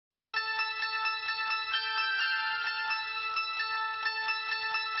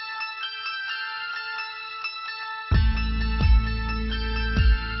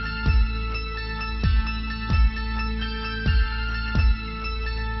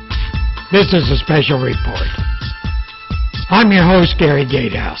This is a special report. I'm your host, Gary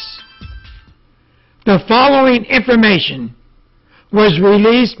Gatehouse. The following information was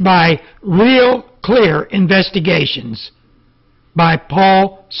released by Real Clear Investigations by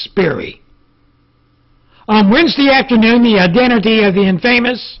Paul Sperry. On Wednesday afternoon, the identity of the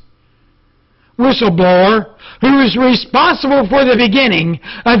infamous whistleblower who is responsible for the beginning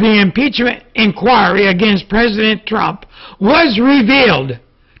of the impeachment inquiry against President Trump was revealed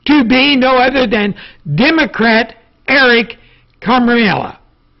to be no other than Democrat Eric Carmella,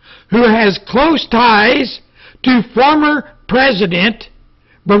 who has close ties to former President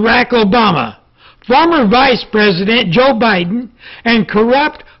Barack Obama, former Vice President Joe Biden, and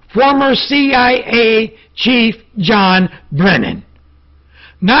corrupt former CIA Chief John Brennan.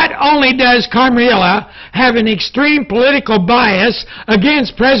 Not only does Carmella have an extreme political bias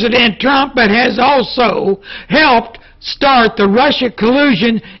against President Trump, but has also helped start the Russia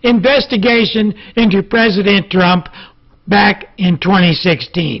collusion investigation into President Trump back in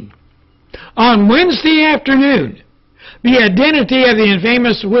 2016. On Wednesday afternoon, the identity of the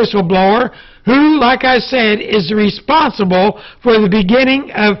infamous whistleblower, who, like I said, is responsible for the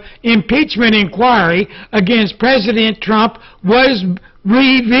beginning of impeachment inquiry against President Trump, was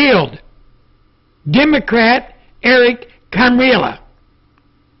revealed. Democrat Eric Carmella.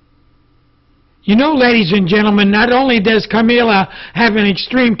 You know, ladies and gentlemen, not only does Carmella have an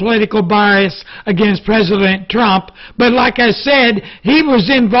extreme political bias against President Trump, but like I said, he was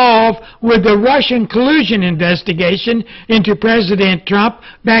involved with the Russian collusion investigation into President Trump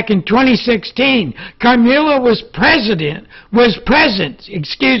back in 2016. Carmella was present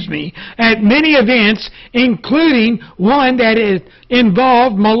at many events, including one that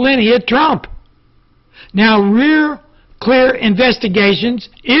involved Melania Trump. Now, Real Clear Investigations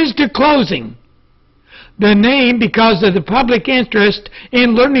is disclosing the name because of the public interest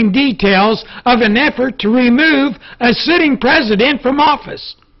in learning details of an effort to remove a sitting president from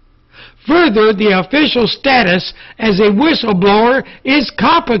office. Further, the official status as a whistleblower is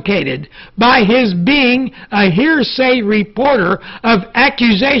complicated by his being a hearsay reporter of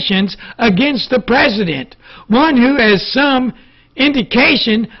accusations against the president, one who has some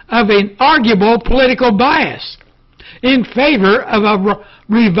indication of an arguable political bias in favor of a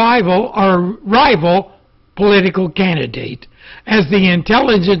rival political candidate. As the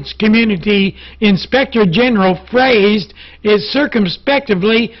intelligence community inspector general phrased it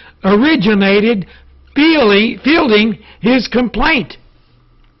circumspectively, originated fielding his complaint.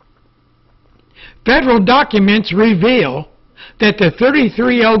 Federal documents reveal that the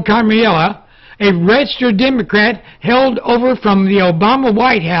 33-year-old Carmella, a registered Democrat held over from the Obama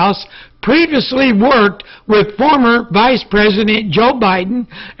White House, previously worked with former Vice President Joe Biden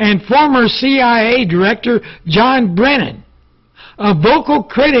and former CIA Director John Brennan, a vocal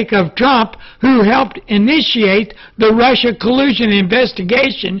critic of Trump who helped initiate the Russia collusion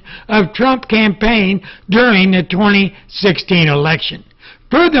investigation of Trump campaign during the 2016 election.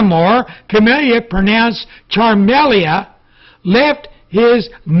 Furthermore, Carmella, pronounced Charmelia, left his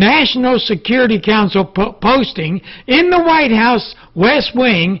National Security Council posting in the White House West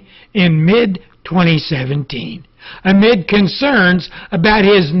Wing in mid-2017, amid concerns about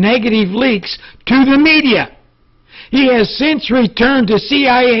his negative leaks to the media. He has since returned to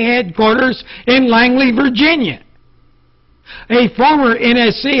CIA headquarters in Langley, Virginia. A former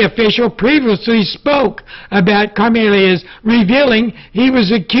NSC official previously spoke about Carmella's, revealing he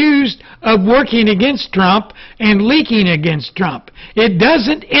was accused of working against Trump and leaking against Trump. It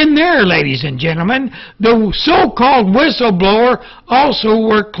doesn't end there, ladies and gentlemen. The so-called whistleblower also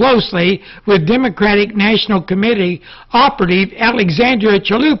worked closely with Democratic National Committee operative Alexandria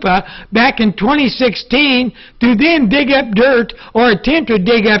Chalupa back in 2016 to then dig up dirt, or attempt to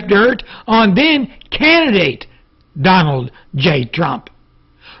dig up dirt, on then candidate Donald J. Trump.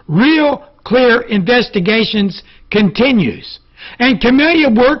 Real Clear Investigations continues, and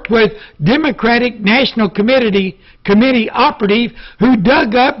Carmella worked with Democratic National Committee operative who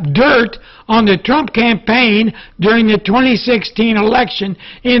dug up dirt on the Trump campaign during the 2016 election,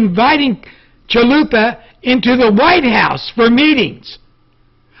 inviting Chalupa into the White House for meetings.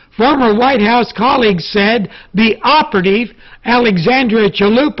 Former White House colleagues said the operative, Alexandria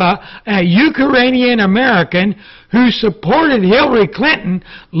Chalupa, a Ukrainian American who supported Hillary Clinton,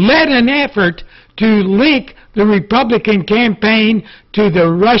 led an effort to link the Republican campaign to the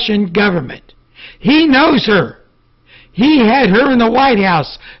Russian government. He knows her. He had her in the White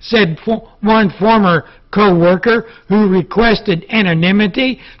House, said one former co-worker who requested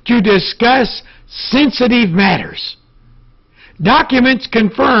anonymity to discuss sensitive matters. Documents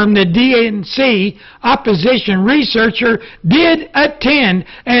confirm the DNC opposition researcher did attend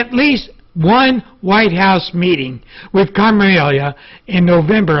at least one White House meeting with Carmelia in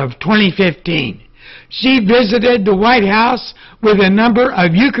November of 2015. She visited the White House with a number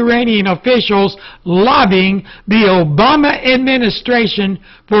of Ukrainian officials lobbying the Obama administration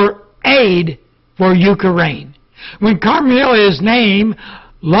for aid for Ukraine. When Carmelia's name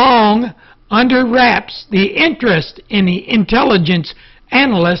long under wraps, the interest in the intelligence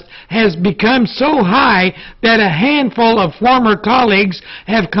analyst has become so high that a handful of former colleagues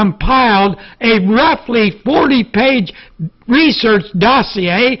have compiled a roughly 40-page research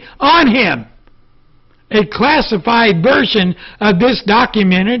dossier on him. A classified version of this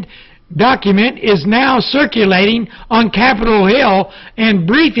document is now circulating on Capitol Hill, and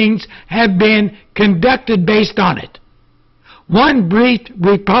briefings have been conducted based on it. One briefed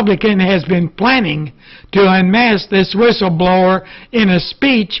Republican has been planning to unmask this whistleblower in a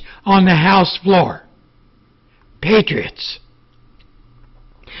speech on the House floor. Patriots.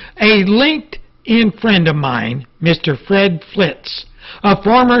 A LinkedIn friend of mine, Mr. Fred Flitz, a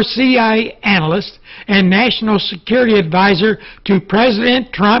former CIA analyst and national security advisor to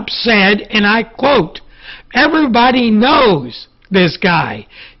President Trump, said, and I quote, "Everybody knows this guy.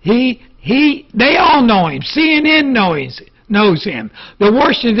 They all know him. CNN knows him. The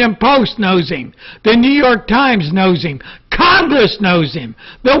Washington Post knows him. The New York Times knows him. Congress knows him.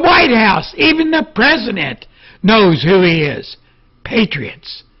 The White House, even the President knows who he is."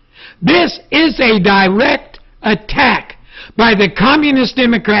 Patriots. This is a direct attack by the Communist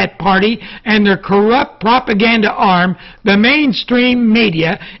Democrat Party and their corrupt propaganda arm, the mainstream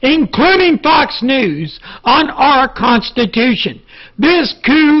media, including Fox News, on our Constitution. This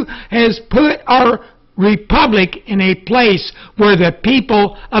coup has put our republic in a place where the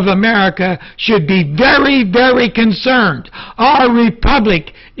people of America should be very, very concerned. Our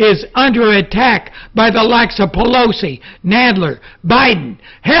republic is under attack by the likes of Pelosi, Nadler, Biden,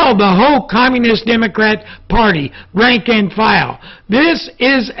 hell, the whole Communist Democrat Party, rank and file. This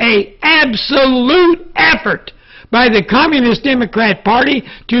is an absolute effort by the Communist Democrat Party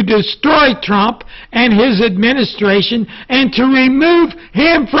to destroy Trump and his administration and to remove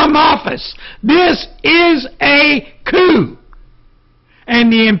him from office. This is a coup.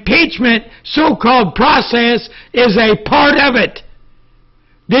 And the impeachment so-called process is a part of it.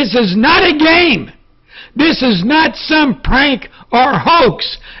 This is not a game. This is not some prank or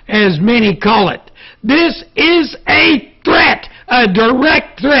hoax, as many call it. This is a threat, a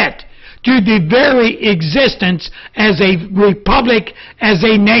direct threat to the very existence as a republic, as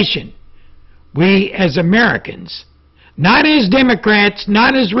a nation. We as Americans, not as Democrats,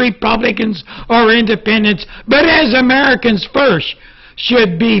 not as Republicans or Independents, but as Americans first,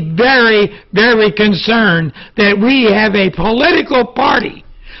 should be very, very concerned that we have a political party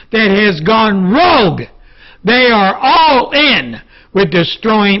that has gone rogue. They are all in with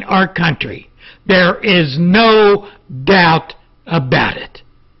destroying our country. There is no doubt about it.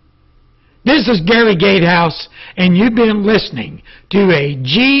 This is Gary Gatehouse, and you've been listening to a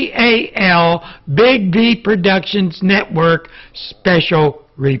GAL Big V Productions Network special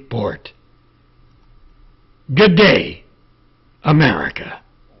report. Good day, America.